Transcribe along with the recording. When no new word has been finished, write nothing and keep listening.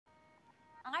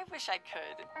I wish I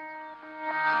could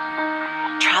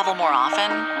travel more often,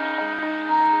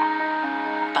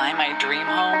 buy my dream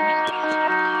home,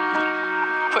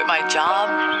 quit my job,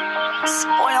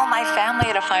 spoil my family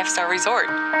at a 5-star resort,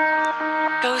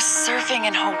 go surfing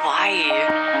in Hawaii,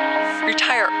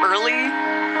 retire early,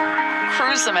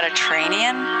 cruise the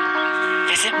Mediterranean,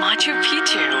 visit Machu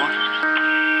Picchu.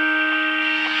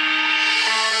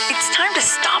 It's time to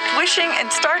stop wishing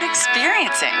and start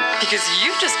experiencing, because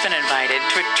you've just been invited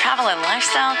to a travel and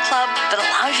lifestyle club that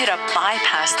allows you to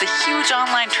bypass the huge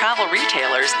online travel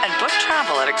retailers and book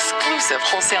travel at exclusive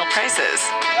wholesale prices.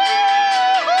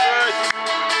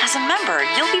 As a member,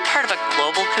 you'll be part of a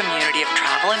global community of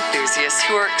travel enthusiasts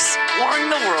who are exploring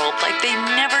the world like they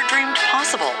never dreamed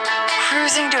possible.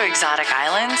 Cruising to exotic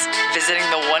islands, visiting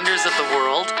the wonders of the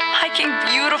world, hiking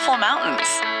beautiful mountains,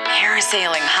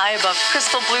 parasailing high above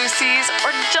crystal blue seas,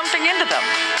 or jumping into them.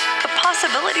 The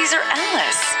possibilities are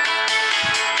endless.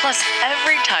 Plus,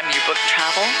 every time you book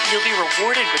travel, you'll be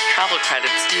rewarded with travel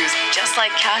credits to use just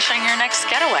like cash on your next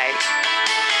getaway.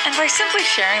 And by simply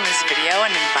sharing this video and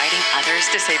inviting others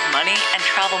to save money and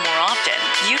travel more often,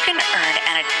 you can earn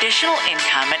an additional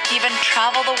income and even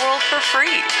travel the world for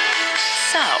free.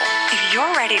 So, if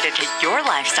you're ready to take your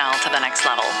lifestyle to the next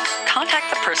level, contact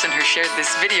the person who shared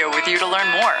this video with you to learn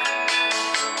more.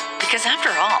 Because after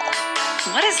all,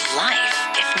 what is life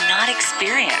if not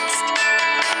experienced?